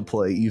meta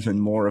play even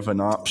more of an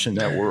option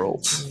at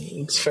Worlds.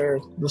 It's fair.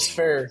 That's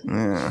fair.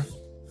 Yeah.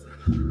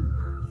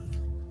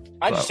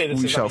 I just say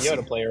this is not a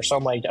Yoda player, so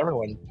I'm like,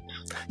 everyone.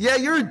 Yeah,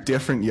 you're a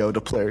different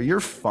Yoda player. You're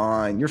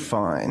fine.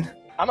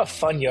 I'm a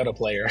fun Yoda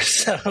player,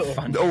 so.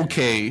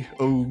 Okay.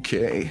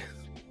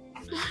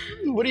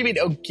 What do you mean,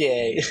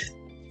 okay?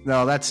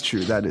 No, that's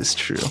true. That is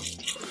true.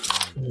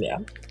 Yeah.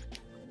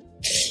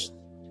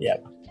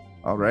 Yep.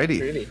 Alrighty.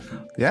 Really.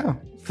 Yeah.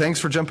 Thanks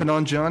for jumping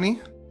on, Johnny.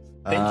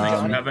 Thank you,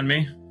 Thanks for having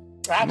me.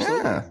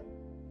 Absolutely. Yeah.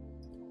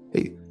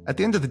 Hey, at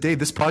the end of the day,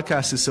 this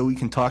podcast is so we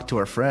can talk to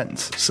our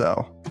friends.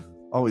 So,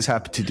 always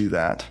happy to do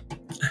that.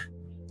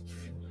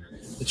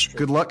 It's true.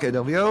 Good luck at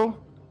LVO.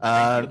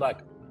 Good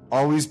luck.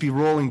 Always be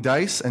rolling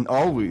dice and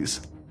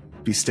always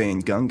be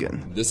staying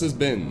Gungan. This has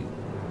been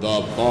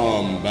the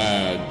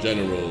Bombad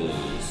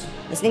Generals.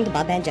 Listening to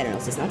Bombad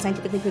Generals is not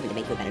scientifically proven to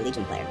make you a better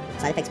Legion player.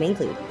 Side effects may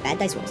include bad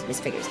dice rolls,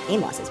 missed triggers, aim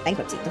losses,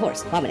 bankruptcy,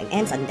 divorce, vomiting,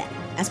 and sudden death.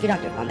 Ask your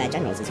doctor if Bombad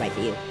Generals is right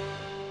for you.